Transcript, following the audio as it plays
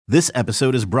This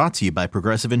episode is brought to you by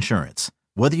Progressive Insurance.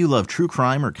 Whether you love true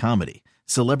crime or comedy,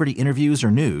 celebrity interviews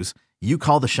or news, you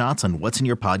call the shots on what's in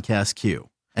your podcast queue.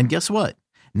 And guess what?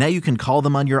 Now you can call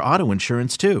them on your auto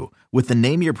insurance too with the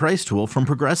Name Your Price tool from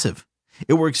Progressive.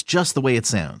 It works just the way it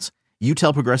sounds. You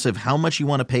tell Progressive how much you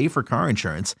want to pay for car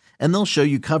insurance, and they'll show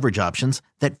you coverage options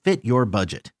that fit your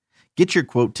budget. Get your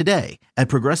quote today at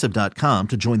Progressive.com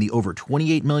to join the over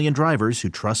 28 million drivers who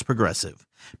trust Progressive.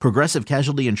 Progressive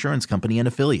Casualty Insurance Company and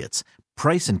Affiliates.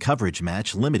 Price and coverage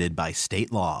match limited by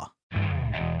state law.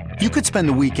 You could spend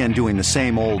the weekend doing the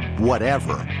same old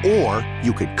whatever, or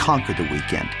you could conquer the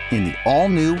weekend in the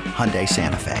all-new Hyundai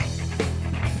Santa Fe.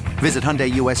 Visit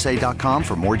HyundaiUSA.com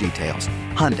for more details.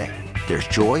 Hyundai, there's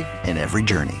joy in every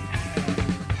journey.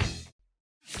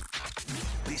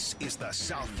 This is the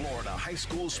South Florida High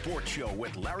School Sports Show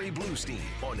with Larry Bluestein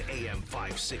on AM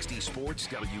 560 Sports,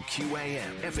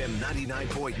 WQAM, FM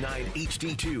 99.9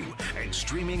 HD2, and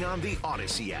streaming on the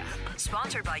Odyssey app.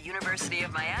 Sponsored by University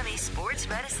of Miami Sports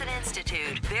Medicine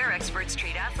Institute. Their experts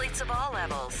treat athletes of all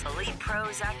levels, elite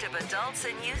pros, active adults,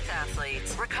 and youth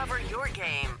athletes. Recover your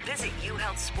game. Visit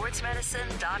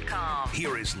uhealthsportsmedicine.com.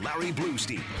 Here is Larry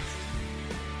Bluestein.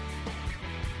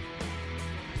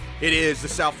 It is the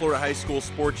South Florida High School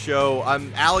Sports Show.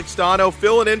 I'm Alex Dono,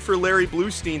 filling in for Larry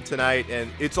Bluestein tonight,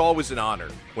 and it's always an honor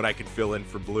when I can fill in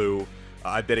for Blue.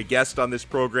 I've been a guest on this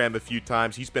program a few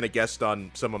times. He's been a guest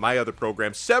on some of my other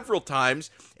programs several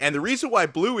times, and the reason why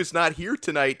Blue is not here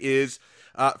tonight is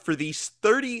for the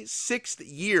 36th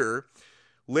year,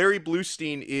 Larry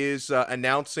Bluestein is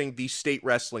announcing the state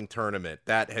wrestling tournament.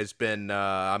 That has been,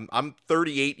 I'm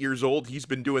 38 years old. He's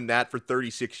been doing that for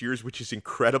 36 years, which is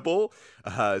incredible.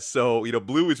 So,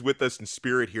 Blue is with us in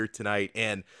spirit here tonight.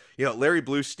 And, Larry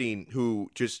Bluestein,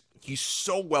 he's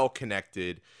so well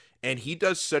connected, and he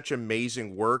does such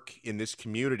amazing work in this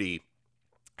community,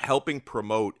 helping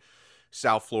promote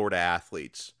South Florida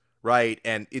athletes, right?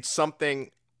 And it's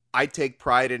something I take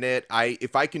pride in it.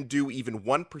 If I can do even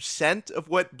 1% of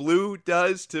what Blue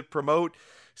does to promote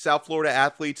South Florida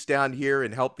athletes down here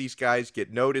and help these guys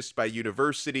get noticed by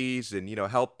universities and,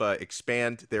 help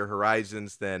expand their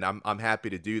horizons, then I'm happy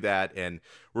to do that. And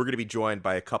we're going to be joined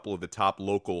by a couple of the top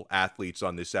local athletes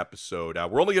on this episode.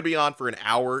 We're only going to be on for an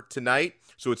hour tonight,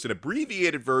 so it's an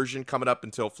abbreviated version coming up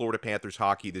until Florida Panthers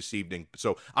hockey this evening.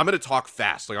 So I'm going to talk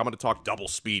fast. I'm going to talk double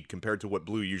speed compared to what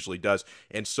Blue usually does.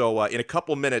 And so in a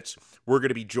couple minutes, we're going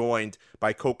to be joined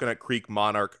by Coconut Creek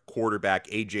Monarch quarterback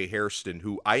AJ Hairston,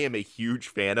 who I am a huge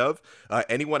fan of.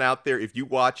 Anyone out there, if you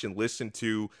watch and listen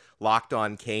to Locked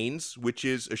On Canes, which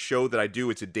is a show that I do,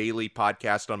 it's a daily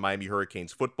podcast on Miami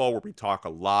Hurricanes football where we talk a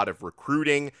lot of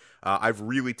recruiting. I've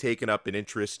really taken up an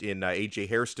interest in AJ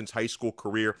Hairston's high school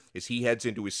career as he heads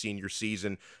into his senior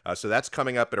season. So that's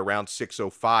coming up at around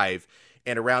 6:05.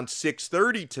 And around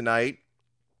 6:30 tonight,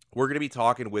 we're going to be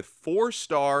talking with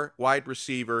 4-star wide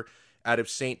receiver out of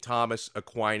St. Thomas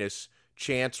Aquinas,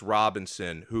 Chance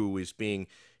Robinson, who is being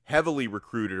heavily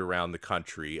recruited around the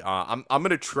country. I'm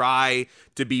going to try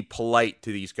to be polite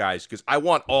to these guys because I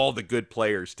want all the good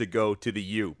players to go to the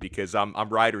U because I'm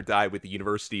ride or die with the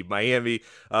University of Miami.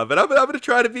 But I'm going to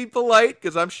try to be polite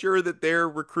because I'm sure that their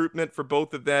recruitment for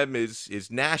both of them is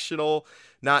national,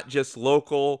 not just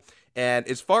local. And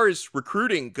as far as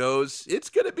recruiting goes, it's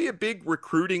going to be a big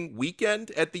recruiting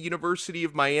weekend at the University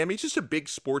of Miami. It's just a big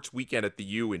sports weekend at the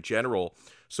U in general.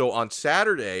 So on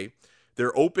Saturday,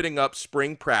 they're opening up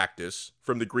spring practice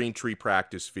from the Green Tree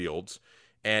practice fields,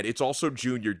 and it's also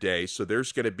junior day, so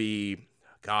there's going to be,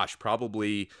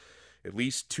 probably at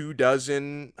least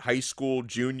 24 high school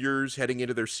juniors heading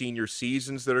into their senior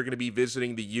seasons that are going to be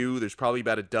visiting the U. There's probably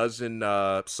about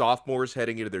 12 sophomores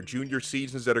heading into their junior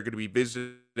seasons that are going to be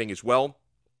visiting as well.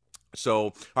 So,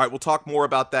 all right, we'll talk more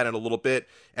about that in a little bit.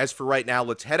 As for right now,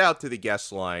 let's head out to the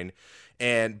guest line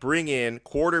and bring in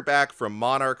quarterback from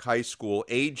Monarch High School,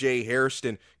 AJ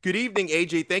Hairston. Good evening,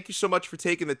 AJ. Thank you so much for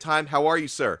taking the time. How are you,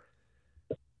 sir?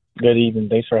 Good evening.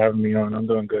 Thanks for having me on. I'm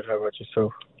doing good. How about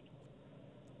yourself?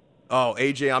 Oh,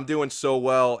 AJ, I'm doing so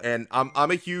well, and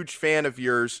I'm a huge fan of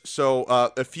yours. So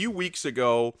a few weeks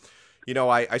ago,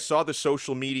 I saw the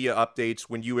social media updates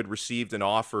when you had received an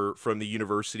offer from the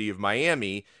University of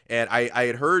Miami, and I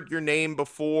had heard your name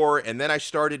before, and then I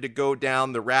started to go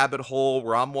down the rabbit hole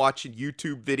where I'm watching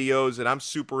YouTube videos, and I'm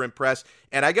super impressed.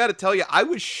 And I got to tell you, I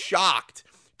was shocked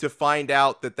to find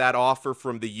out that offer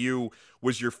from the U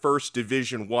was your first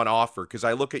Division I offer, because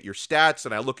I look at your stats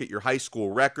and I look at your high school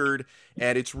record,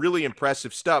 and it's really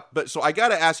impressive stuff. But so I got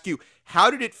to ask you, how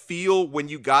did it feel when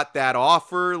you got that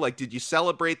offer? Like, did you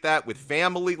celebrate that with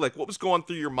family? Like, what was going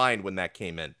through your mind when that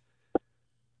came in?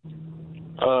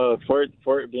 For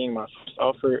it being my first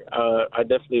offer, I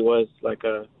definitely was like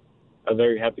a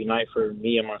very happy night for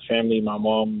me and my family. My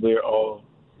mom, we were all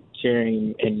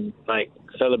cheering and like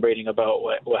celebrating about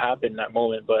what happened in that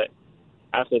moment. But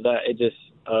after that, it just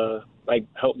like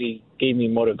helped me, gave me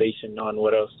motivation on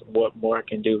what more I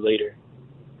can do later.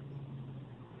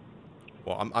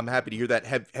 Well, I'm happy to hear that.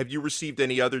 Have you received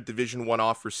any other Division I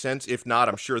offers since? If not,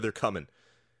 I'm sure they're coming.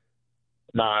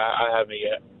 No, I haven't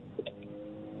yet.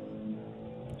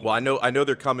 Well, I know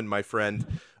they're coming, my friend.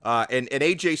 And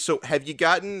AJ, so have you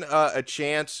gotten a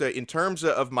chance in terms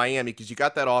of Miami, because you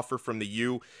got that offer from the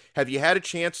U, have you had a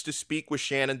chance to speak with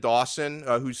Shannon Dawson,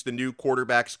 who's the new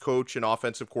quarterback's coach and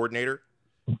offensive coordinator?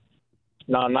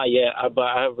 No, not yet. But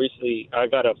I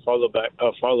got a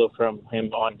follow from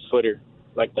him on Twitter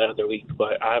like the other week,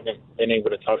 but I haven't been able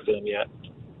to talk to him yet.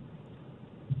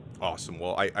 Awesome.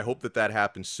 Well, I hope that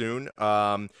happens soon.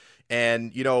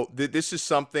 And, you know, this is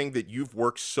something that you've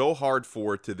worked so hard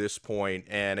for to this point.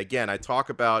 And again, I talk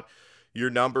about your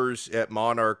numbers at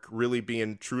Monarch really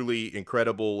being truly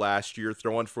incredible last year,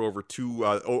 throwing for over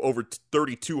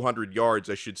 3,200 yards,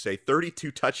 I should say,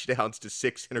 32 touchdowns to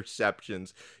 6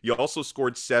 interceptions. You also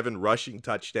scored 7 rushing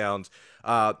touchdowns.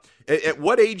 At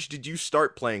what age did you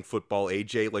start playing football,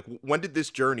 AJ? Like, when did this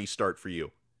journey start for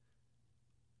you?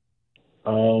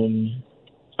 I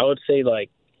would say like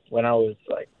when I was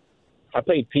like, I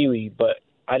played Pee Wee, but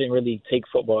I didn't really take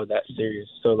football that serious.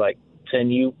 So like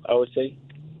 10U, I would say.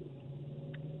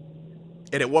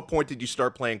 And at what point did you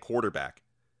start playing quarterback?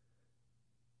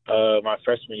 My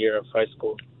freshman year of high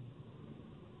school.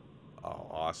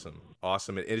 Oh,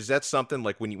 awesome. And is that something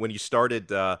like when you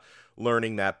started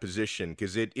learning that position?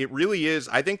 Because it really is,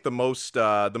 I think, the most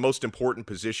important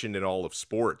position in all of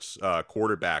sports,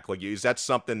 quarterback. Like, is that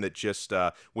something that just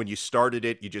when you started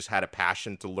it, you just had a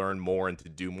passion to learn more and to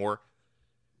do more?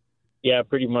 Yeah,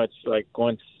 pretty much. Like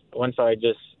once I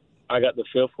got the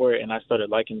feel for it and I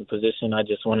started liking the position, I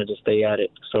just wanted to stay at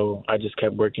it. So I just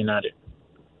kept working at it.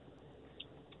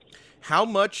 How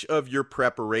much of your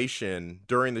preparation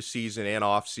during the season and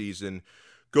off season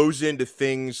goes into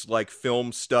things like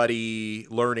film study,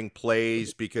 learning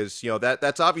plays? Because, you know,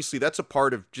 that's obviously that's a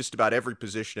part of just about every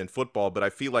position in football, but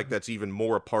I feel like that's even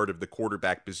more a part of the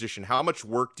quarterback position. How much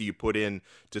work do you put in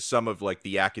to some of like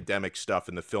the academic stuff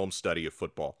and the film study of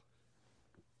football?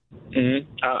 Mm-hmm.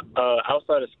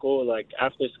 Outside of school, like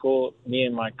after school, me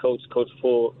and my coach, Coach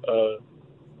Full,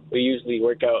 we usually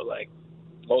work out like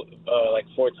 4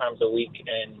 times a week,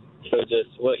 and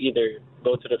we'll either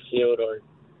go to the field or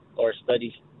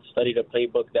study the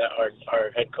playbook that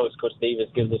our head coach, Coach Davis,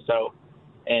 gives us out,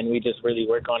 and we just really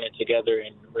work on it together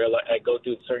and go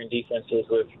through certain defenses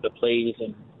with the plays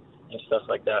and stuff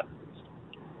like that.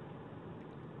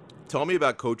 Tell me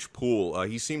about Coach Poole.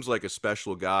 He seems like a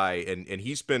special guy, and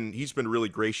he's been really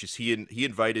gracious. He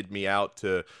invited me out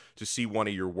to see one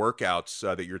of your workouts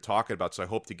that you're talking about, so I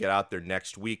hope to get out there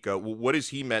next week. What has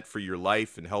he meant for your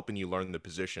life and helping you learn the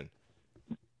position?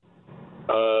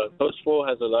 Coach Poole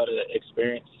has a lot of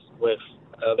experience with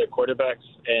other quarterbacks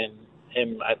and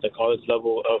him at the college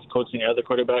level of coaching other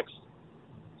quarterbacks.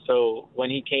 So when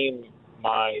he came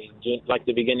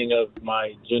the beginning of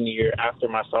my junior year, after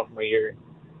my sophomore year,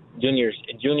 junior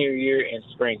year in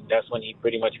spring, that's when he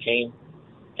pretty much came,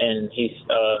 and he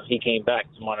came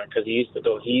back to Monarch because he used to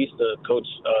coach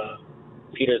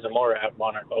Peter Zamora at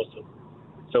Monarch also.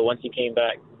 So once he came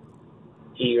back,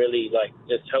 he really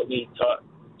just helped me,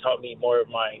 taught me more of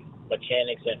my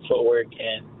mechanics and footwork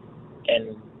and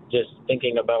just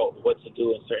thinking about what to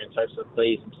do in certain types of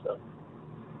plays and stuff.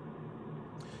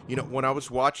 You know, when I was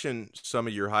watching some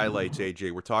of your highlights,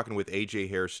 AJ, we're talking with AJ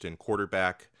Hairston,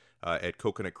 quarterback at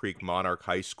Coconut Creek Monarch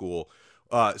High School.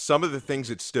 Some of the things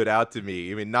that stood out to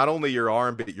me, I mean, not only your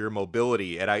arm, but your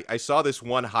mobility. And I saw this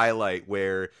one highlight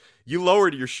where you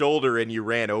lowered your shoulder and you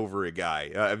ran over a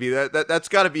guy. I mean, that's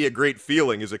got to be a great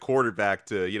feeling as a quarterback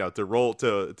to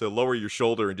lower your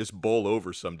shoulder and just bowl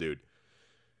over some dude.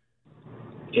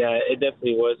 Yeah, it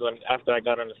definitely was. After I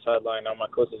got on the sideline, all my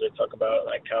coaches were talking about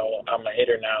like how I'm a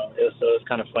hitter now. So it's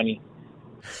kind of funny.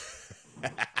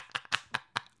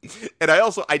 And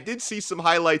I did see some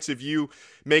highlights of you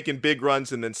making big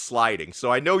runs and then sliding. So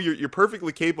I know you're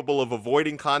perfectly capable of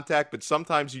avoiding contact, but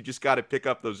sometimes you just got to pick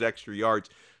up those extra yards.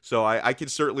 So I can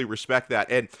certainly respect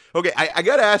that. And okay, I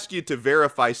got to ask you to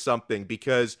verify something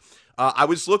because I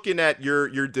was looking at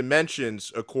your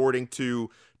dimensions according to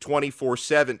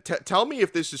 24/7. Tell me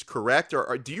if this is correct,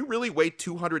 or do you really weigh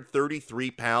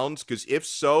 233 pounds? Because if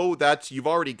so, you've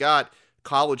already got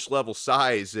college level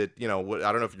size at, I don't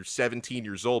know if you're 17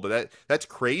 years old, but that's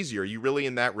crazy. Are you really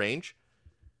in that range?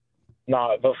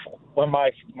 No, when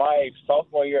my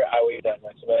sophomore year, I weighed that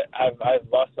much, but I've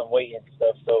lost some weight and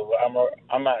stuff, so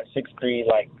I'm at 6'3",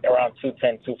 like around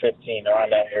 210, 215, around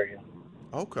that area.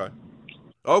 Okay.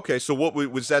 So what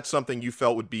was that something you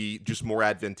felt would be just more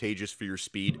advantageous for your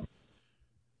speed?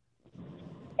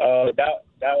 That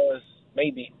was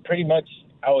maybe pretty much,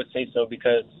 I would say so,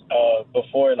 because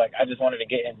before, like, I just wanted to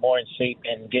get more in shape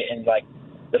and get in like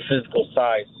the physical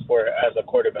size for as a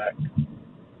quarterback.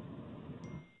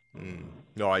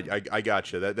 No, I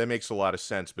got you. That makes a lot of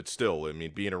sense, but still, I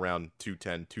mean, being around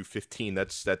 210, 215,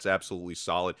 that's absolutely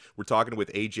solid. We're talking with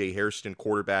A.J. Hairston,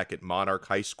 quarterback at Monarch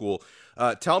High School.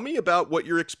 Tell me about what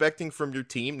you're expecting from your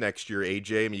team next year,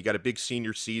 A.J. I mean, you got a big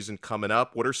senior season coming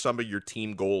up. What are some of your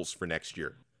team goals for next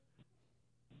year?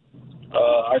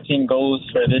 Our team goals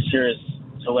for this year is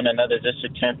to win another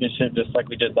district championship, just like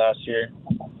we did last year.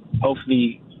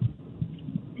 Hopefully,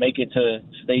 make it to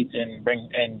states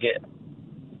and get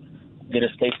a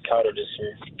state title this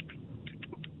year.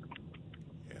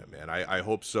 Yeah, man, I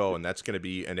hope so, and that's going to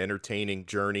be an entertaining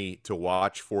journey to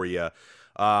watch for you.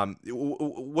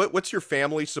 What's your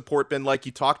family support been like?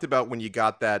 You talked about when you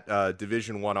got that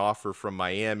Division I offer from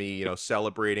Miami,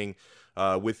 celebrating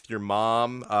with your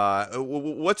mom.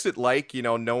 What's it like,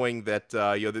 knowing that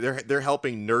they're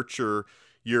helping nurture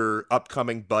your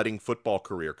upcoming budding football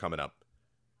career coming up?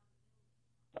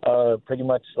 Pretty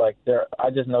much, like, I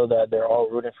just know that they're all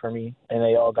rooting for me, and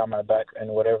they all got my back in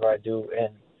whatever I do,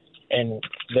 and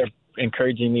they're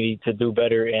encouraging me to do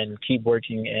better and keep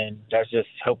working, and that's just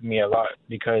helping me a lot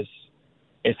because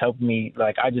it's helping me.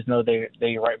 Like, I just know they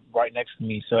right next to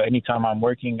me, so anytime I'm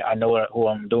working, I know who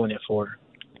I'm doing it for.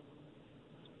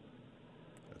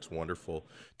 That's wonderful.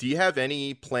 Do you have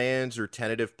any plans or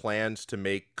tentative plans to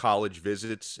make college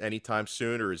visits anytime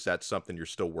soon, or is that something you're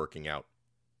still working out?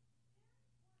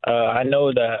 I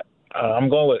know that I'm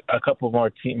going with a couple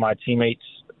more my teammates,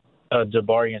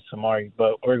 Jabari and Samari,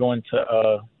 but we're going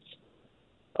to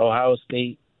Ohio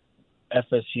State,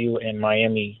 FSU, and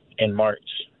Miami in March.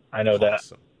 I know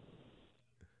awesome.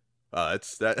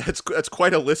 That's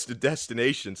quite a list of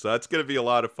destinations, so that's going to be a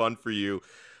lot of fun for you.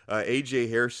 A.J.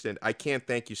 Hairston, I can't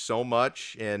thank you so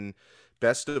much, and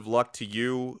best of luck to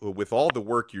you with all the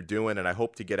work you're doing, and I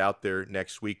hope to get out there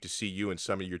next week to see you and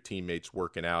some of your teammates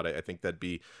working out. I think that'd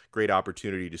be a great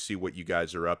opportunity to see what you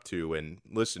guys are up to. And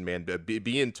listen, man,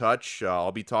 be in touch.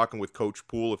 I'll be talking with Coach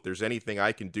Poole if there's anything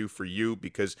I can do for you,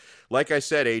 because like I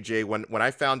said, AJ, when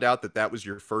I found out that was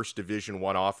your first Division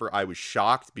I offer, I was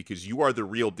shocked because you are the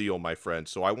real deal, my friend.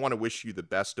 So I want to wish you the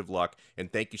best of luck,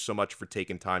 and thank you so much for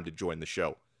taking time to join the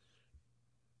show.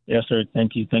 Yes, sir.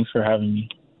 Thank you. Thanks for having me.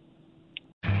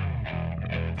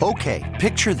 Okay,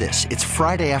 picture this. It's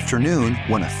Friday afternoon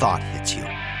when a thought hits you.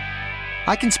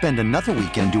 I can spend another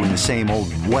weekend doing the same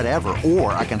old whatever,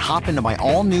 or I can hop into my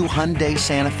all-new Hyundai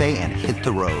Santa Fe and hit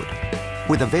the road.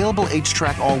 With available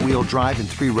H-Track all-wheel drive and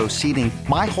 3-row seating,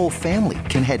 my whole family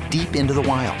can head deep into the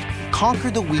wild. Conquer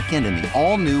the weekend in the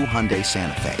all-new Hyundai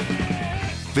Santa Fe.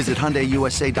 Visit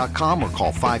HyundaiUSA.com or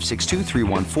call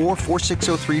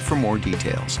 562-314-4603 for more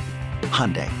details.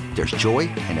 Hyundai, there's joy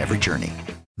in every journey.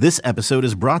 This episode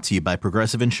is brought to you by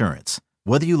Progressive Insurance.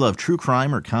 Whether you love true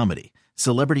crime or comedy,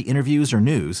 celebrity interviews or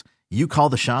news, you call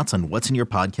the shots on what's in your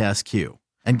podcast queue.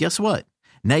 And guess what?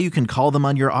 Now you can call them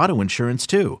on your auto insurance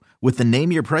too with the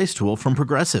Name Your Price tool from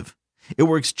Progressive. It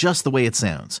works just the way it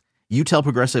sounds. You tell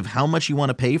Progressive how much you want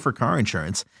to pay for car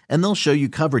insurance, and they'll show you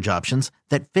coverage options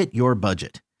that fit your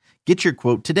budget. Get your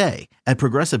quote today at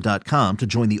Progressive.com to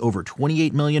join the over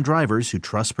 28 million drivers who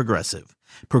trust Progressive.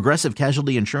 Progressive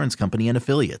Casualty Insurance Company and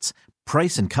Affiliates.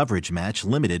 Price and coverage match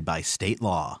limited by state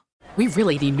law. We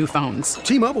really need new phones.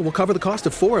 T-Mobile will cover the cost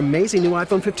of 4 amazing new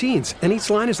iPhone 15s, and each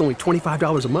line is only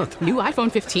 $25 a month. New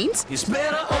iPhone 15s? It's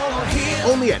better over here.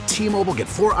 Only at T-Mobile, get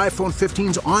 4 iPhone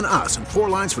 15s on us and 4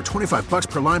 lines for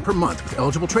 $25 per line per month with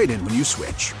eligible trade-in when you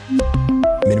switch.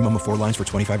 Minimum of 4 lines for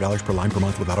 $25 per line per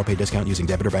month with autopay discount using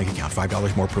debit or bank account.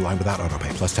 $5 more per line without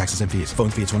autopay, plus taxes and fees. Phone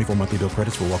fee at 24 monthly bill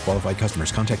credits for well-qualified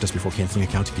customers. Contact us before canceling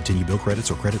account to continue bill credits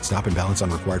or credit stop and balance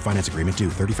on required finance agreement due.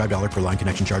 $35 per line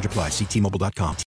connection charge applies. See T-Mobile.com.